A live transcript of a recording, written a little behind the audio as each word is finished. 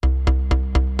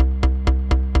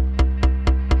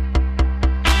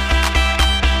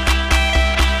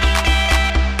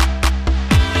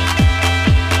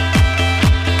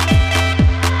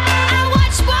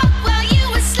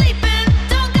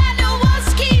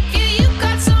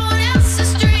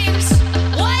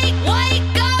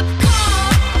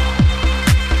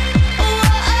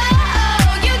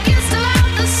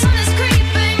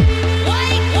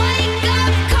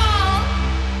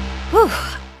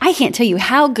can't tell you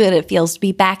how good it feels to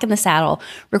be back in the saddle,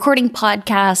 recording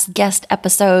podcasts, guest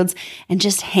episodes, and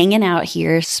just hanging out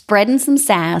here, spreading some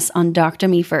sass on Dr.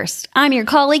 Me First. I'm your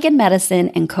colleague in medicine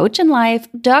and coach in life,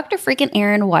 Dr. freaking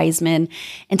Erin Wiseman,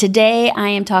 and today I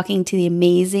am talking to the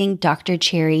amazing Dr.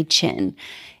 Cherry Chin.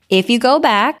 If you go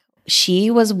back, she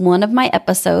was one of my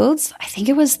episodes. I think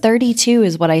it was 32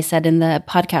 is what I said in the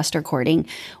podcast recording.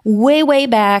 Way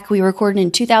back. We recorded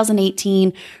in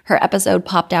 2018. Her episode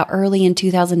popped out early in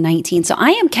 2019. So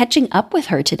I am catching up with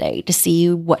her today to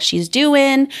see what she's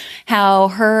doing, how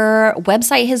her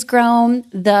website has grown,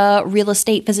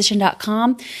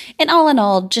 therealestatephysician.com, and all in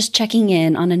all, just checking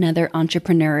in on another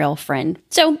entrepreneurial friend.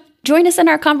 So join us in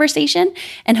our conversation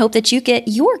and hope that you get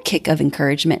your kick of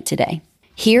encouragement today.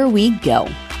 Here we go.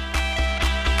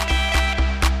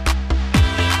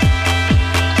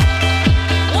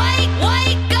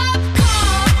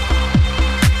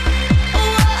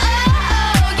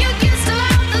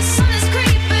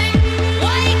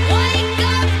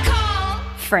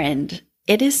 Friend,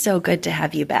 it is so good to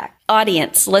have you back.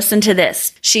 Audience, listen to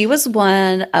this. She was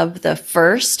one of the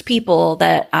first people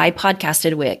that I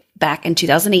podcasted with back in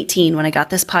 2018 when I got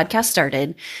this podcast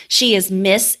started. She is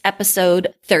Miss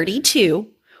Episode 32,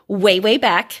 way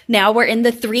back. Now we're in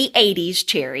the 380s,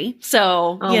 Cherry.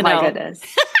 So, oh my goodness.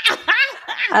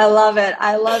 I love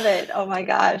it. Oh my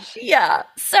gosh. Yeah.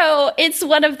 So it's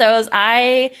one of those,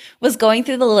 I was going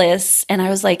through the lists and I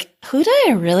was like, who do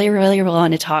I really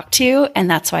want to talk to? And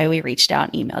that's why we reached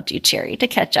out and emailed you, Cherry, to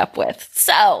catch up with.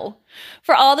 So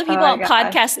for all the people in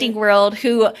podcasting world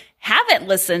who haven't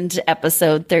listened to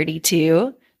episode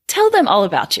 32, tell them all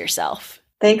about yourself.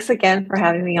 Thanks again for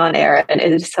having me on air. And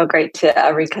it is so great to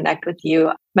reconnect with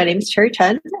you. My name is Cherry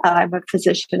Chin. I'm a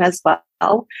physician as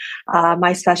well.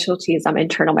 My specialty is I'm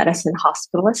internal medicine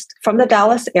hospitalist from the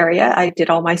Dallas area. I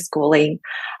did all my schooling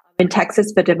in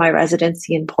Texas, but did my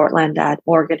residency in Portland at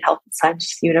Oregon Health and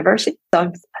Science University. So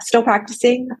I'm still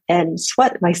practicing and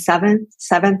my seventh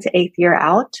to eighth year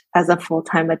out as a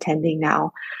full-time attending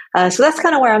now. So that's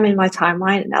kind of where I'm in my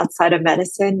timeline. And outside of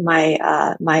medicine,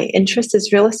 my interest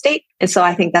is real estate. And so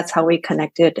I think that's how we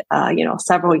connected,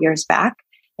 several years back.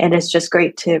 And it's just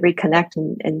great to reconnect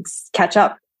and catch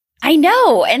up. I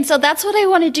know. And so that's what I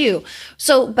want to do.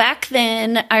 So back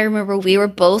then, I remember we were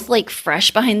both like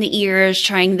fresh behind the ears,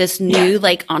 trying this new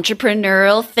like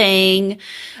entrepreneurial thing.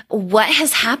 What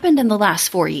has happened in the last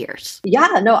 4 years?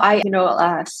 Yeah, no, I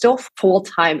still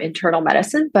full-time internal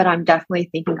medicine, but I'm definitely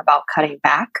thinking about cutting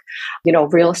back.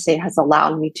 Real estate has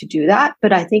allowed me to do that.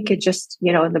 But I think it just,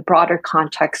 in the broader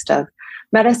context of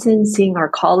medicine, seeing our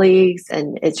colleagues,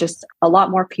 and it's just a lot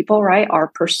more people, right,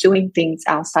 are pursuing things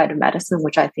outside of medicine,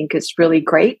 which I think is really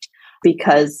great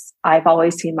because I've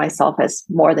always seen myself as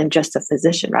more than just a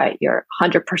physician, right? You're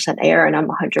 100% Air and I'm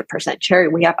 100% Cherry.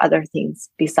 We have other things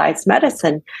besides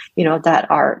medicine,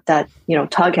 that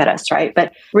tug at us, right?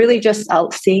 But really just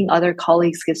seeing other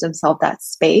colleagues gives themselves that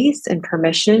space and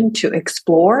permission to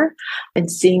explore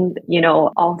and seeing,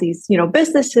 all these,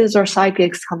 businesses or side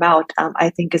gigs come out. I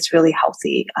think it's really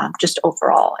healthy, just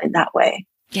overall in that way.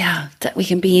 Yeah, that we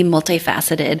can be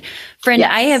multifaceted. Friend,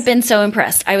 yes. I have been so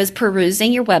impressed. I was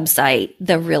perusing your website,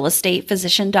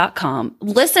 therealestatephysician.com.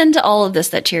 Listen to all of this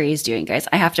that Cherry is doing, guys.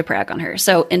 I have to brag on her.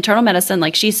 So internal medicine,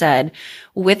 like she said,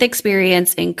 with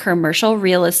experience in commercial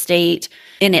real estate,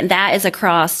 and that is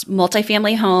across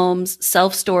multifamily homes,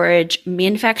 self-storage,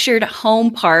 manufactured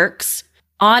home parks,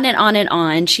 on and on and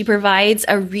on. She provides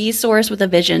a resource with a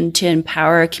vision to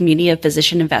empower a community of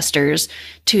physician investors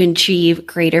to achieve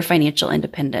greater financial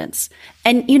independence.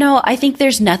 And, I think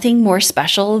there's nothing more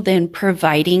special than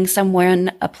providing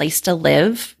someone a place to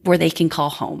live where they can call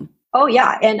home. Oh,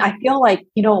 yeah. And I feel like,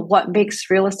 what makes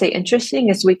real estate interesting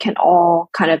is we can all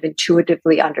kind of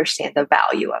intuitively understand the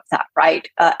value of that, right?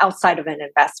 Outside of an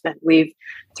investment,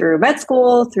 through med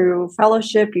school, through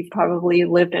fellowship, you've probably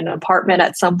lived in an apartment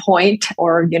at some point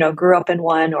or, grew up in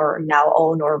one or now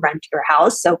own or rent your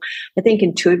house. So I think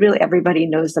intuitively everybody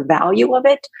knows the value of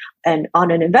it. And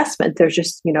on an investment, there's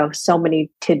just, so many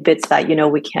tidbits that,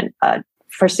 we can't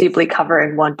foreseeably cover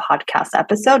in one podcast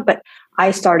episode. But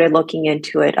I started looking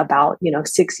into it about,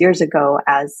 6 years ago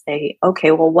as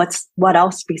what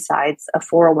else besides a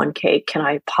 401k can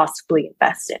I possibly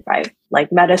invest in, right?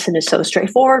 Like medicine is so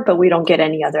straightforward, but we don't get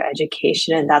any other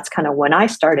education. And that's kind of when I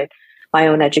started my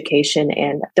own education.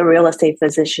 And the real estate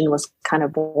physician was kind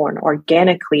of born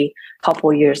organically a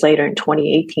couple years later in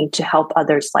 2018 to help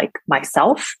others like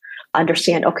myself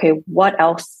understand, okay, what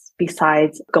else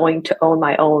besides going to own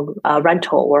my own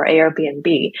rental or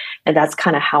Airbnb. And that's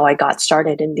kind of how I got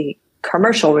started in the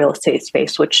commercial real estate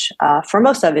space, which for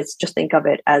most of it, just think of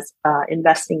it as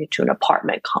investing into an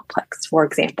apartment complex, for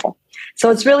example. So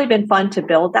it's really been fun to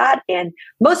build that. And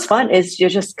most fun is you're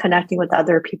just connecting with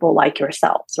other people like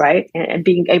yourselves, right? And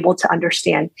being able to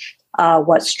understand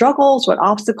what struggles, what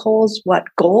obstacles, what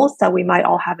goals that we might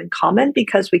all have in common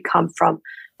because we come from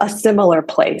a similar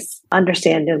place,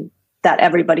 understanding that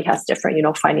everybody has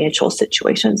different, financial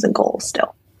situations and goals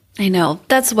still. I know.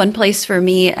 That's one place for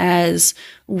me as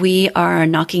we are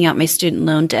knocking out my student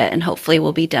loan debt and hopefully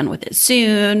we'll be done with it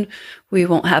soon. We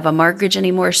won't have a mortgage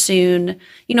anymore soon.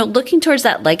 Looking towards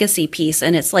that legacy piece.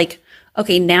 And it's like,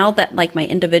 okay, now that like my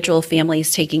individual family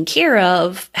is taken care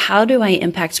of, how do I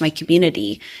impact my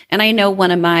community? And I know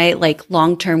one of my like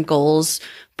long-term goals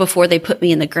before they put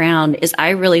me in the ground is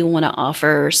I really want to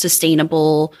offer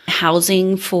sustainable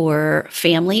housing for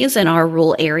families in our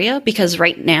rural area because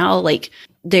right now, like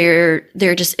there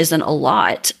just isn't a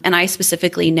lot. And I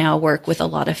specifically now work with a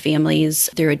lot of families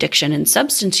through addiction and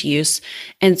substance use.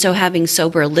 And so having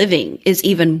sober living is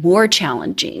even more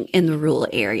challenging in the rural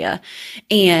area.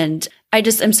 And I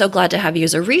just am so glad to have you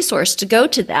as a resource to go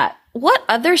to that. What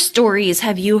other stories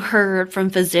have you heard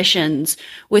from physicians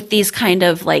with these kind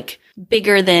of like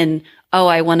bigger than, oh,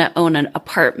 I want to own an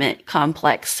apartment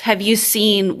complex? Have you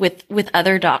seen with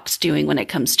other docs doing when it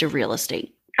comes to real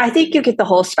estate? I think you get the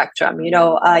whole spectrum.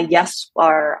 Yes,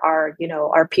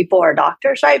 our people are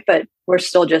doctors, right? But we're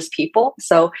still just people.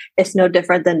 So it's no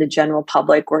different than the general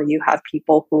public where you have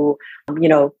people who,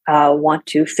 want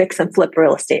to fix and flip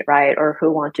real estate, right? Or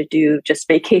who want to do just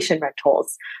vacation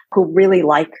rentals, who really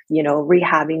like,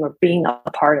 rehabbing or being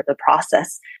a part of the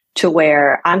process to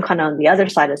where I'm kind of on the other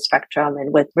side of the spectrum.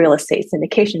 And with real estate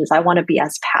syndications, I want to be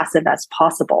as passive as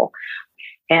possible.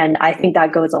 And I think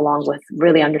that goes along with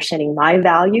really understanding my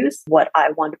values, what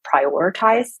I want to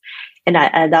prioritize. And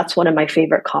that's one of my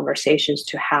favorite conversations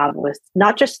to have with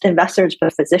not just investors,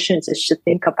 but physicians is to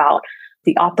think about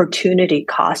the opportunity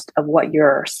cost of what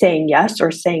you're saying yes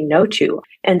or saying no to.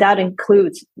 And that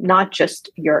includes not just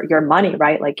your money,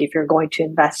 right? Like if you're going to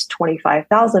invest $25,000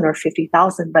 or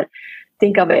 $50,000, but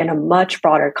think of it in a much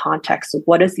broader context of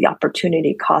what is the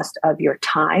opportunity cost of your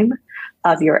time,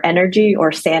 of your energy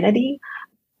or sanity.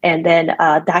 And then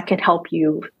that can help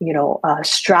you,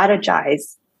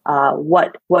 strategize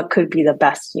what could be the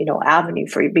best, avenue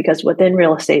for you. Because within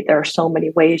real estate, there are so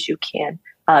many ways you can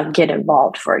get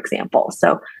involved, for example.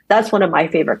 So that's one of my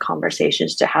favorite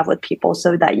conversations to have with people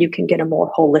so that you can get a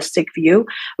more holistic view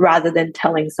rather than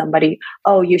telling somebody,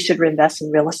 oh, you should invest in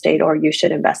real estate or you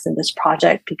should invest in this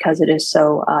project because it is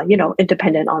so,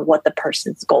 independent on what the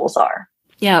person's goals are.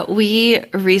 Yeah, we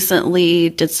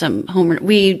recently did some homework.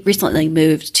 We recently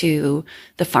moved to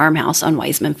the farmhouse on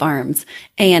Wiseman Farms.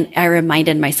 And I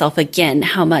reminded myself again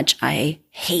how much I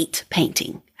hate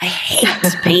painting. I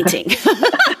hate painting.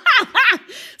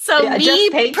 So yeah,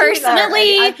 me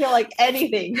personally, I feel like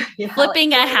anything.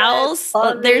 Flipping a house,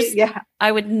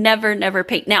 I would never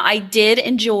paint. Now, I did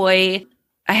enjoy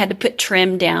I had to put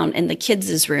trim down in the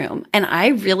kids' room. And I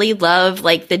really love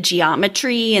like the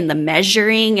geometry and the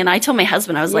measuring. And I told my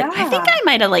husband, I was like, I think I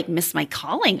might have like missed my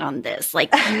calling on this,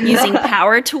 like using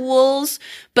power tools,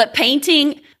 but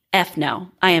painting, no,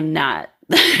 I am not.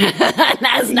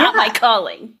 That's not my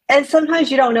calling. And sometimes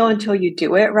you don't know until you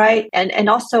do it, right? And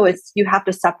also you have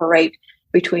to separate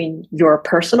between your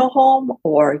personal home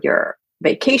or your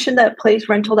vacation place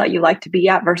rental that you like to be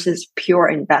at versus pure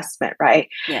investment, right?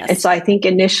 Yes. And so I think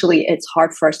initially it's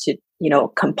hard for us to,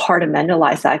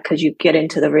 compartmentalize that because you get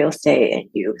into the real estate and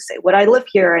you say, would I live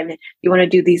here? And you want to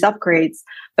do these upgrades,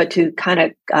 but to kind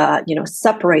of,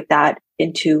 separate that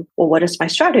into, well, what is my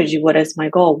strategy? What is my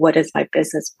goal? What is my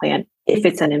business plan? If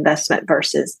it's an investment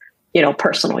versus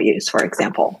personal use, for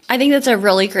example. I think that's a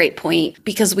really great point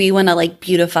because we want to like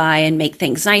beautify and make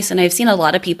things nice. And I've seen a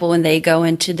lot of people when they go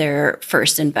into their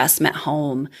first investment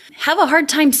home have a hard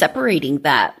time separating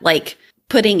that, like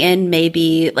putting in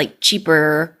maybe like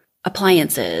cheaper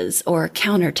appliances or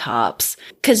countertops.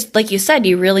 Because like you said,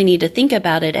 you really need to think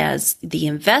about it as the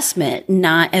investment,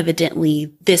 not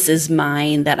evidently this is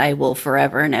mine that I will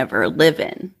forever and ever live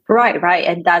in. Right.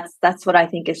 And that's what I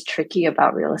think is tricky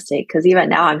about real estate. Because even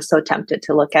now I'm so tempted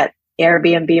to look at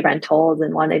Airbnb rentals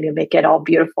and wanting to make it all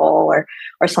beautiful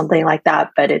or something like that.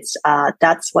 But it's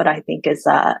that's what I think is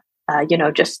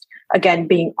just again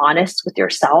being honest with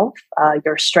yourself,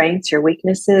 your strengths, your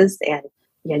weaknesses, and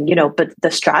but the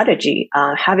strategy,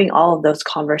 having all of those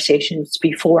conversations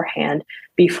beforehand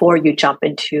before you jump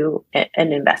into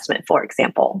an investment, for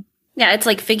example. Yeah, it's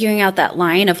like figuring out that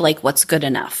line of like what's good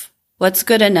enough. What's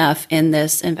good enough in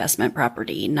this investment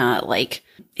property, not like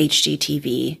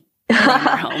HGTV. buying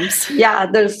their homes. Yeah,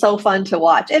 they're so fun to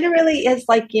watch. And it really is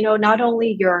like, not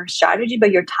only your strategy,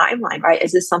 but your timeline, right?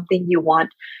 Is this something you want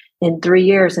in 3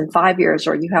 years, in 5 years,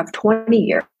 or you have 20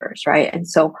 years, right? And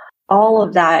so all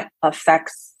of that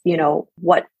affects,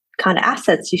 what kind of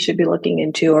assets you should be looking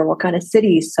into or what kind of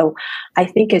cities. So I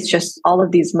think it's just all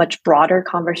of these much broader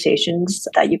conversations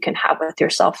that you can have with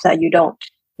yourself that you don't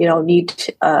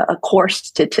need a course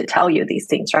to tell you these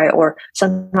things, right? Or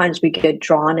sometimes we get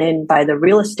drawn in by the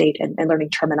real estate and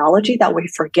learning terminology that we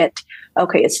forget,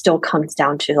 okay, it still comes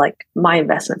down to like my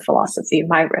investment philosophy,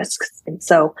 my risks. And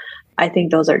so I think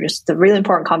those are just the really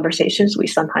important conversations we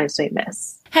sometimes may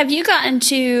miss. Have you gotten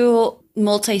to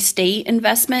multi-state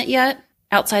investment yet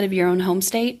outside of your own home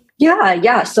state?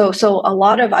 Yeah. So a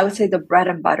lot of, I would say, the bread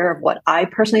and butter of what I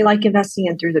personally like investing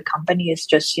in through the company is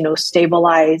just,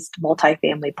 stabilized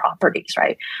multifamily properties,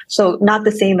 right? So not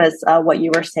the same as what you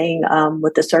were saying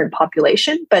with a certain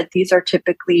population, but these are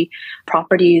typically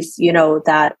properties,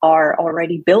 that are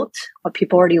already built, or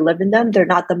people already live in them. They're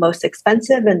not the most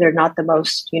expensive and they're not the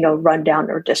most,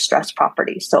 rundown or distressed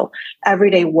properties. So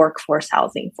everyday workforce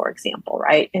housing, for example,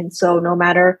 right? And so no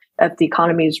matter if the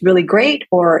economy is really great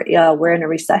or we're in a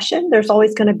recession, there's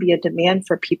always going to be a demand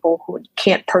for people who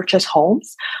can't purchase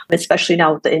homes, especially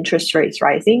now with the interest rates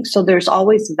rising. So there's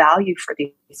always value for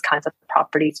these kinds of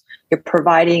properties. You're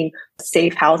providing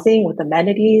safe housing with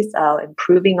amenities,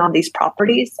 improving on these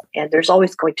properties, and there's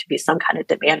always going to be some kind of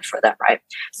demand for them, right?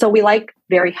 So we like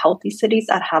very healthy cities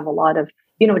that have a lot of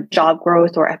job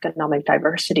growth or economic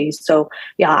diversity. So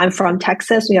yeah, I'm from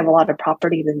Texas. We have a lot of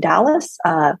properties in Dallas,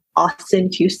 Austin,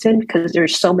 Houston, because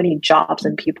there's so many jobs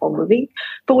and people moving.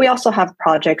 But we also have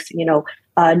projects,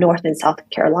 North and South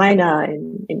Carolina,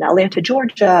 in Atlanta,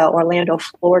 Georgia, Orlando,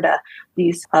 Florida,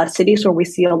 these cities where we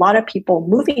see a lot of people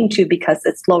moving to because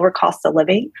it's lower cost of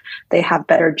living. They have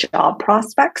better job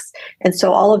prospects. And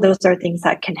so all of those are things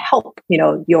that can help,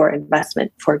 your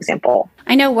investment, for example.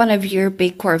 I know one of your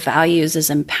big core values is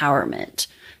empowerment.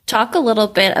 Talk a little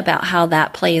bit about how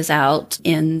that plays out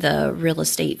in the real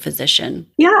estate physician.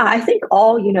 Yeah, I think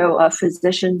all,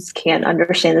 physicians can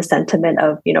understand the sentiment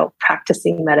of,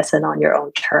 practicing medicine on your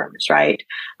own terms, right?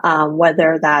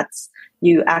 Whether that's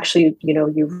you actually,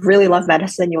 you really love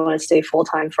medicine, you want to stay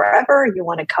full-time forever, you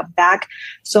want to come back.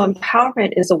 So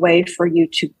empowerment is a way for you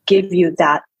to give you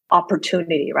that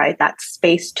opportunity, right? That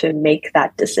space to make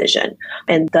that decision.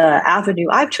 And the avenue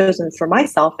I've chosen for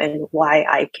myself and why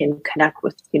I can connect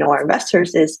with, our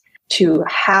investors is to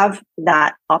have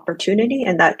that opportunity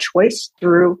and that choice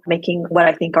through making what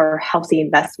I think are healthy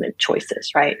investment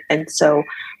choices, right? And so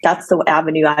that's the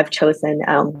avenue I've chosen,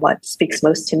 what speaks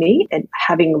most to me, and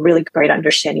having a really great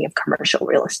understanding of commercial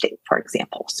real estate, for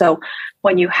example. So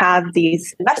when you have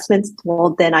these investments,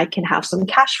 well, then I can have some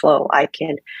cash flow. I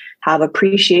can have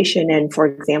appreciation. And for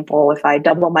example, if I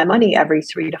double my money every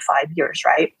 3 to 5 years,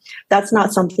 right? That's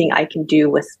not something I can do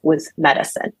with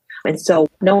medicine. And so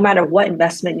no matter what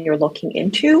investment you're looking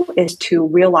into is to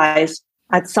realize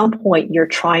at some point you're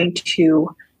trying to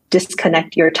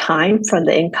disconnect your time from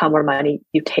the income or money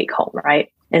you take home,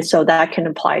 right? And so that can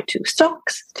apply to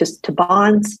stocks, to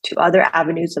bonds, to other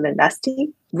avenues of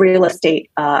investing. Real estate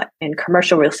and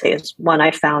commercial real estate is one I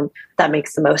found that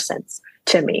makes the most sense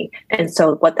to me. And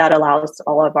so what that allows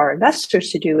all of our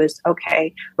investors to do is,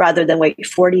 okay, rather than wait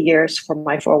 40 years for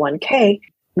my 401k,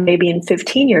 maybe in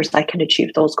 15 years, I can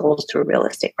achieve those goals through real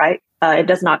estate, right? It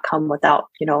does not come without,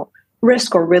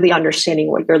 risk or really understanding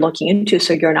what you're looking into.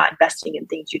 So you're not investing in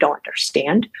things you don't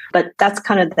understand. But that's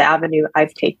kind of the avenue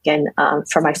I've taken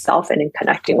for myself and in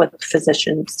connecting with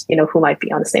physicians, who might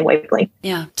be on the same wavelength.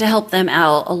 Yeah, to help them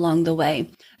out along the way.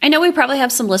 I know we probably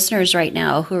have some listeners right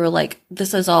now who are like,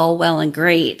 this is all well and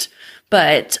great,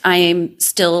 but I'm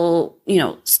still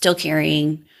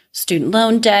carrying student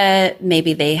loan debt.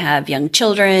 Maybe they have young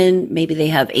children. Maybe they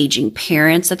have aging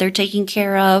parents that they're taking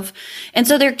care of. And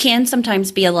so there can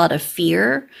sometimes be a lot of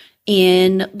fear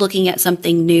in looking at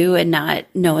something new and not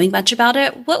knowing much about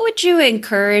it. What would you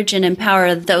encourage and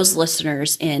empower those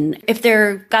listeners in if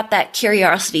they've got that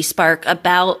curiosity spark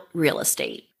about real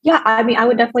estate? Yeah, I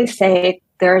would definitely say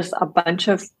there's a bunch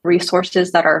of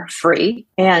resources that are free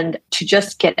and to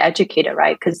just get educated,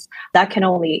 right? Because that can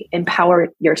only empower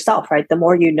yourself, right? The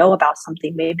more you know about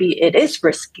something, maybe it is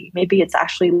risky. Maybe it's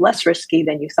actually less risky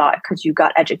than you thought because you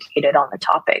got educated on the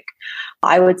topic.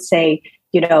 I would say,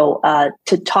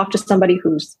 to talk to somebody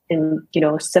who's in,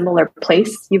 a similar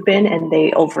place you've been and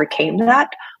they overcame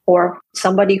that, or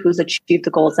somebody who's achieved the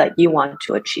goals that you want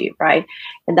to achieve, right?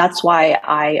 And that's why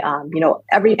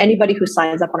anybody who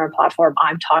signs up on our platform,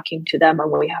 I'm talking to them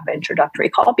when we have an introductory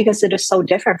call, because it is so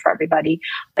different for everybody.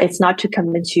 It's not to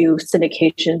convince you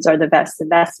syndications are the best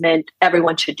investment,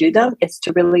 everyone should do them. It's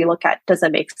to really look at, does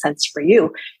it make sense for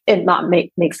you? It not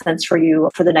make sense for you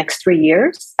for the next 3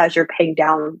 years as you're paying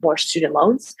down more student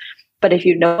loans. But if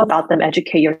you know about them,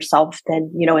 educate yourself,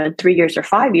 then, in 3 years or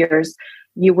 5 years,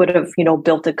 you would have,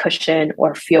 built a cushion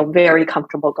or feel very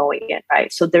comfortable going in,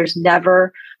 right? So there's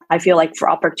never, I feel like for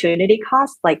opportunity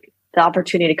cost, like the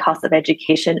opportunity cost of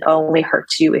education only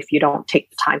hurts you if you don't take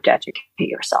the time to educate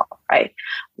yourself, right?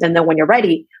 And then when you're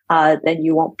ready, then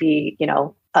you won't be,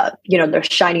 there's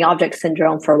shiny object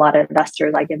syndrome for a lot of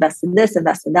investors, like invest in this,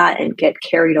 invest in that, and get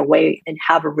carried away and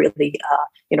have a really,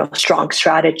 strong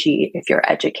strategy if you're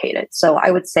educated. So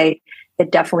I would say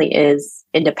it definitely is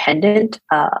independent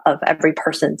of every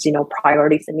person's,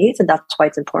 priorities and needs. And that's why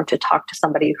it's important to talk to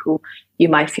somebody who you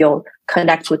might feel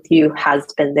connects with you, has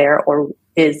been there, or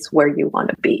is where you want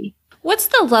to be. What's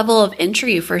the level of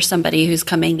entry for somebody who's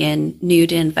coming in new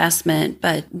to investment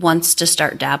but wants to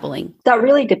start dabbling? That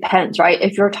really depends, right?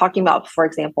 If you're talking about, for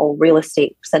example, real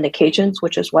estate syndications,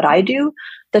 which is what I do,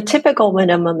 the typical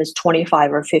minimum is $25,000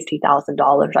 or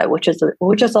 $50,000, right? Which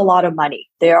is a lot of money.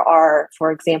 There are, for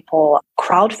example,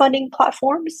 crowdfunding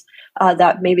platforms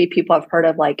that maybe people have heard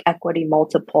of, like Equity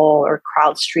Multiple or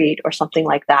CrowdStreet or something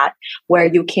like that, where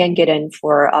you can get in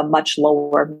for a much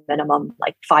lower minimum,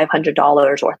 like $500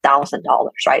 or $1,000,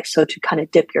 right? So to kind of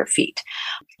dip your feet.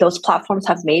 Those platforms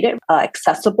have made it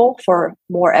accessible for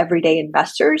more everyday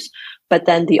investors. But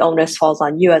then the onus falls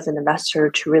on you as an investor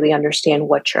to really understand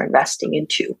what you're investing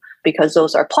into, because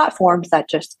those are platforms that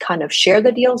just kind of share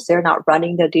the deals. They're not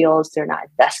running the deals. They're not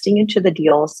investing into the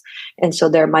deals. And so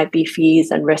there might be fees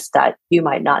and risks that you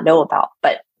might not know about.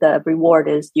 But the reward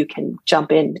is you can jump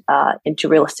into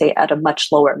real estate at a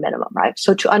much lower minimum, right?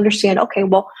 So to understand, okay,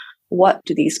 well, what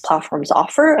do these platforms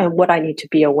offer and what I need to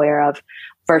be aware of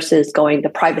versus going the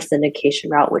private syndication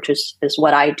route, which is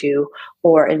what I do,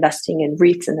 or investing in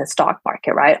REITs in the stock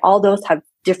market, right? All those have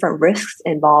different risks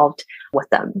involved with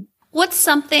them. What's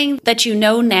something that you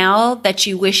know now that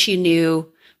you wish you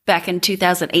knew back in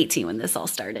 2018 when this all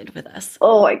started with us?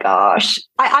 Oh my gosh.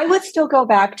 I would still go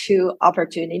back to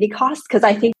opportunity cost, because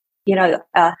I think,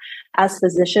 as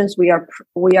physicians, we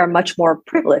are much more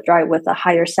privileged, right? With a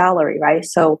higher salary, right?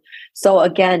 So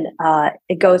again,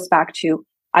 it goes back to,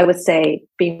 I would say,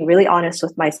 being really honest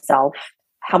with myself.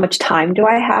 How much time do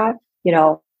I have?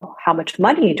 How much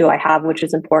money do I have, which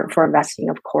is important for investing,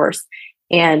 of course.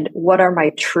 And what are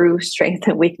my true strengths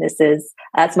and weaknesses?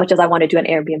 As much as I want to do an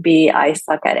Airbnb, I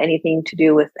suck at anything to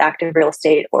do with active real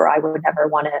estate, or I would never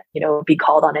want to, be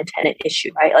called on a tenant issue,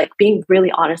 right? Like being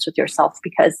really honest with yourself,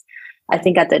 because I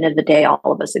think at the end of the day, all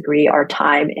of us agree our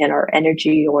time and our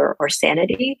energy or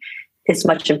sanity is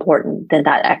much important than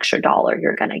that extra dollar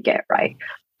you're going to get, right?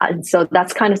 And so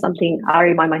that's kind of something I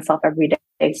remind myself every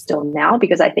day still now,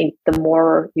 because I think the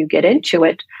more you get into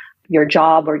it, your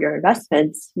job or your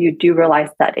investments, you do realize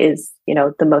that is,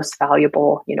 the most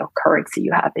valuable, currency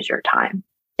you have is your time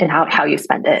and how you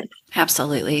spend it.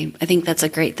 Absolutely. I think that's a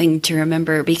great thing to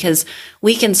remember, because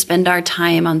we can spend our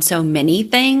time on so many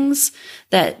things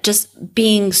that just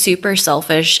being super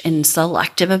selfish and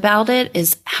selective about it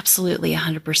is absolutely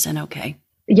 100% okay.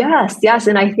 Yes.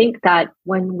 And I think that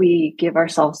when we give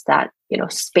ourselves that,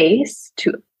 space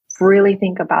to really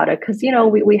think about it, because,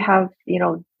 we have,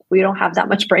 we don't have that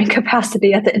much brain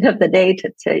capacity at the end of the day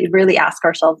to really ask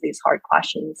ourselves these hard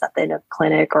questions at the end of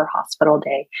clinic or hospital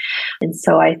day. And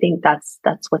so I think that's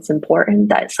what's important,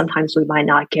 that sometimes we might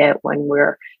not get when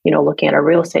we're, looking at a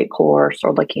real estate course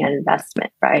or looking at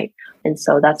investment, right? And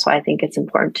so that's why I think it's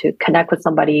important to connect with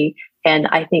somebody. And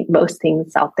I think most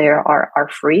things out there are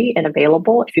free and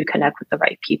available if you connect with the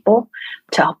right people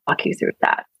to help walk you through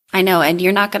that. I know. And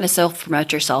you're not going to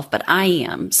self-promote yourself, but I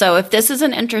am. So if this is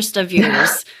an interest of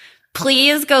yours,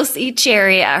 please go see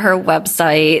Cherry at her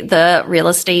website,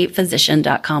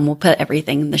 therealestatephysician.com. We'll put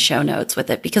everything in the show notes with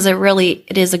it, because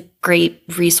it is a great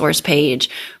resource page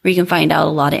where you can find out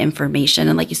a lot of information.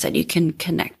 And like you said, you can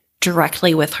connect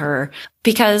directly with her,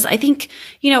 because I think,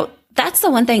 that's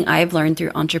the one thing I've learned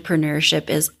through entrepreneurship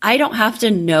is I don't have to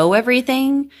know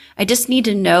everything. I just need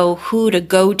to know who to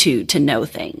go to know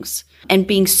things, and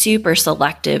being super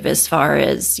selective as far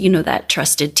as, that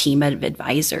trusted team of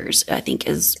advisors, I think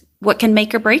is what can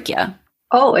make or break you.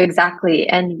 Oh, exactly.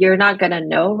 And you're not going to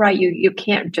know, right? You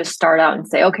can't just start out and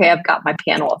say, okay, I've got my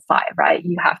panel of 5, right?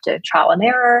 You have to trial and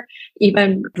error.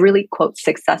 Even really quote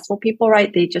successful people,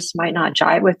 right? They just might not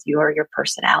jive with you or your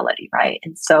personality, right?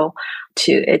 And so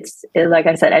like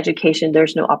I said, education,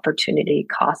 there's no opportunity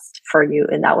cost for you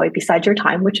in that way besides your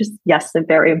time, which is yes,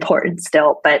 very important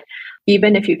still. But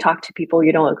even if you talk to people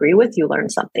you don't agree with, you learn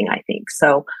something, I think.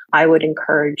 So I would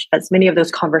encourage as many of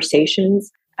those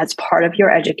conversations as part of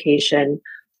your education,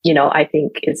 I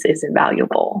think is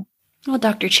invaluable. Well,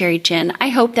 Dr. Cherry Chin, I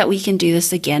hope that we can do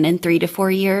this again in 3 to 4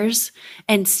 years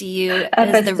and see you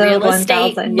as the real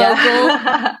estate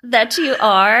mogul that you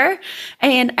are.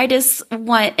 And I just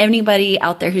want anybody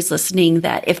out there who's listening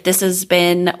that if this has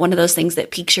been one of those things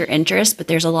that piques your interest, but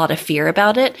there's a lot of fear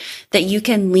about it, that you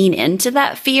can lean into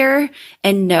that fear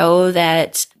and know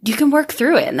that you can work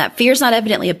through it. And that fear is not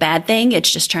evidently a bad thing.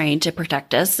 It's just trying to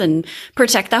protect us and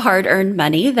protect the hard-earned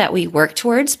money that we work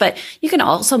towards. But you can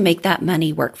also make that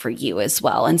money work for you as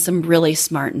well in some really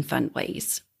smart and fun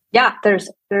ways. Yeah, there's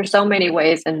so many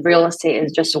ways, and real estate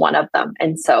is just one of them.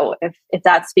 And so if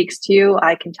that speaks to you,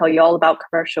 I can tell you all about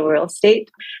commercial real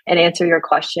estate and answer your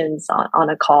questions on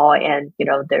a call. And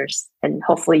and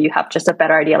hopefully you have just a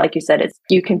better idea. Like you said,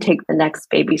 you can take the next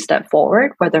baby step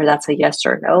forward, whether that's a yes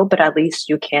or no, but at least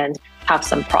you can have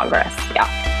some progress.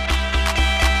 Yeah.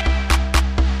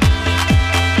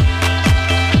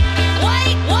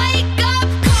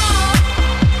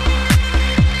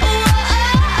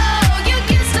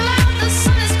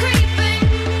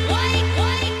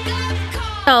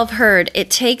 I've heard it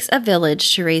takes a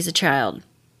village to raise a child.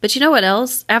 But you know what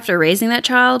else? After raising that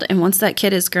child, and once that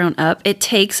kid is grown up, it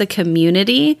takes a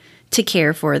community to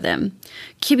care for them.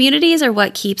 Communities are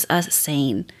what keeps us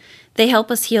sane. They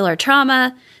help us heal our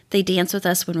trauma. They dance with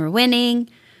us when we're winning.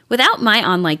 Without my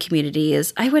online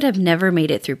communities, I would have never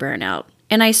made it through burnout.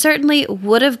 And I certainly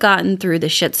would have gotten through the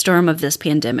shitstorm of this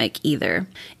pandemic either.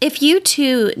 If you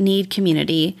too need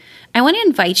community, I want to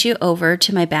invite you over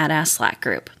to my Badass Slack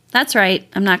group. That's right,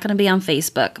 I'm not going to be on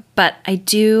Facebook, but I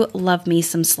do love me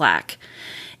some Slack.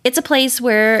 It's a place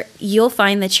where you'll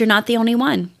find that you're not the only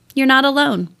one. You're not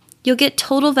alone. You'll get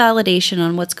total validation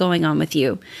on what's going on with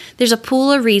you. There's a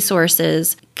pool of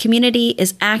resources. Community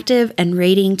is active and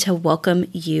waiting to welcome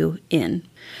you in.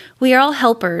 We are all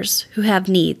helpers who have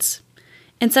needs.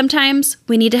 And sometimes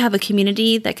we need to have a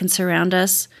community that can surround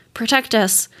us, protect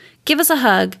us, give us a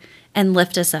hug, and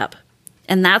lift us up.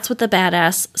 And that's what the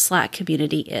Badass Slack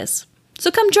community is.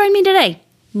 So come join me today.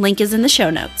 Link is in the show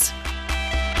notes.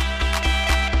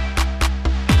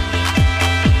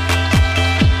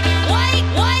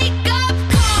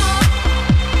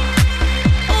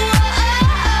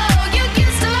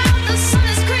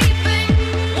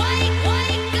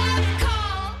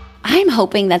 I'm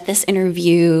hoping that this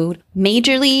interview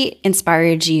majorly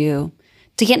inspired you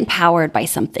to get empowered by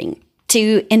something,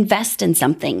 to invest in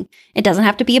something. It doesn't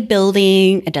have to be a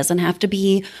building. It doesn't have to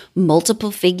be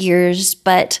multiple figures,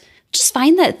 but just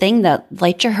find that thing that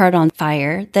lights your heart on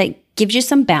fire, that gives you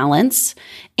some balance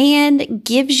and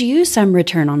gives you some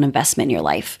return on investment in your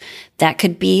life. That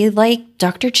could be like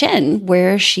Dr. Chin,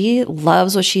 where she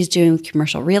loves what she's doing with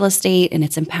commercial real estate and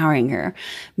it's empowering her.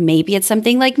 Maybe it's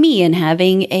something like me and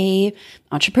having a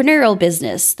entrepreneurial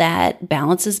business that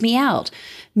balances me out.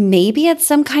 Maybe it's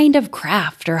some kind of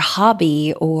craft or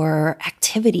hobby or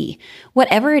activity.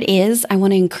 Whatever it is, I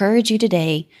want to encourage you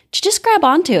today to just grab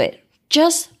onto it,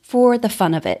 just for the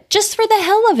fun of it, just for the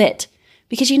hell of it.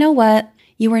 Because you know what?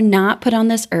 You were not put on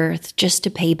this earth just to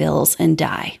pay bills and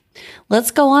die. Let's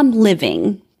go on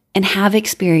living and have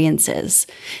experiences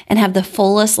and have the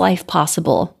fullest life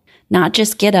possible. Not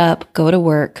just get up, go to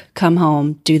work, come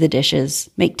home, do the dishes,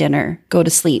 make dinner, go to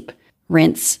sleep,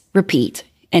 rinse, repeat,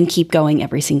 and keep going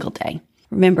every single day.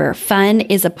 Remember, fun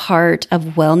is a part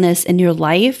of wellness in your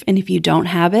life. And if you don't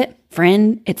have it,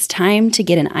 friend, it's time to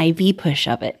get an IV push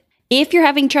of it. If you're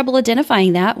having trouble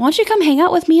identifying that, why don't you come hang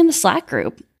out with me in the Slack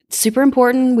group? It's super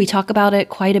important. We talk about it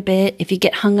quite a bit. If you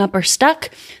get hung up or stuck,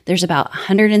 there's about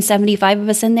 175 of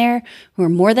us in there who are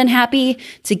more than happy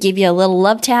to give you a little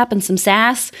love tap and some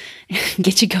sass and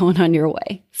get you going on your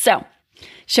way. So,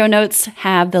 show notes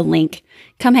have the link.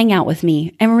 Come hang out with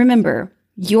me. And remember,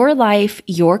 your life,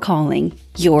 your calling,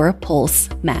 your pulse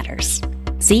matters.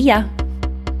 See ya.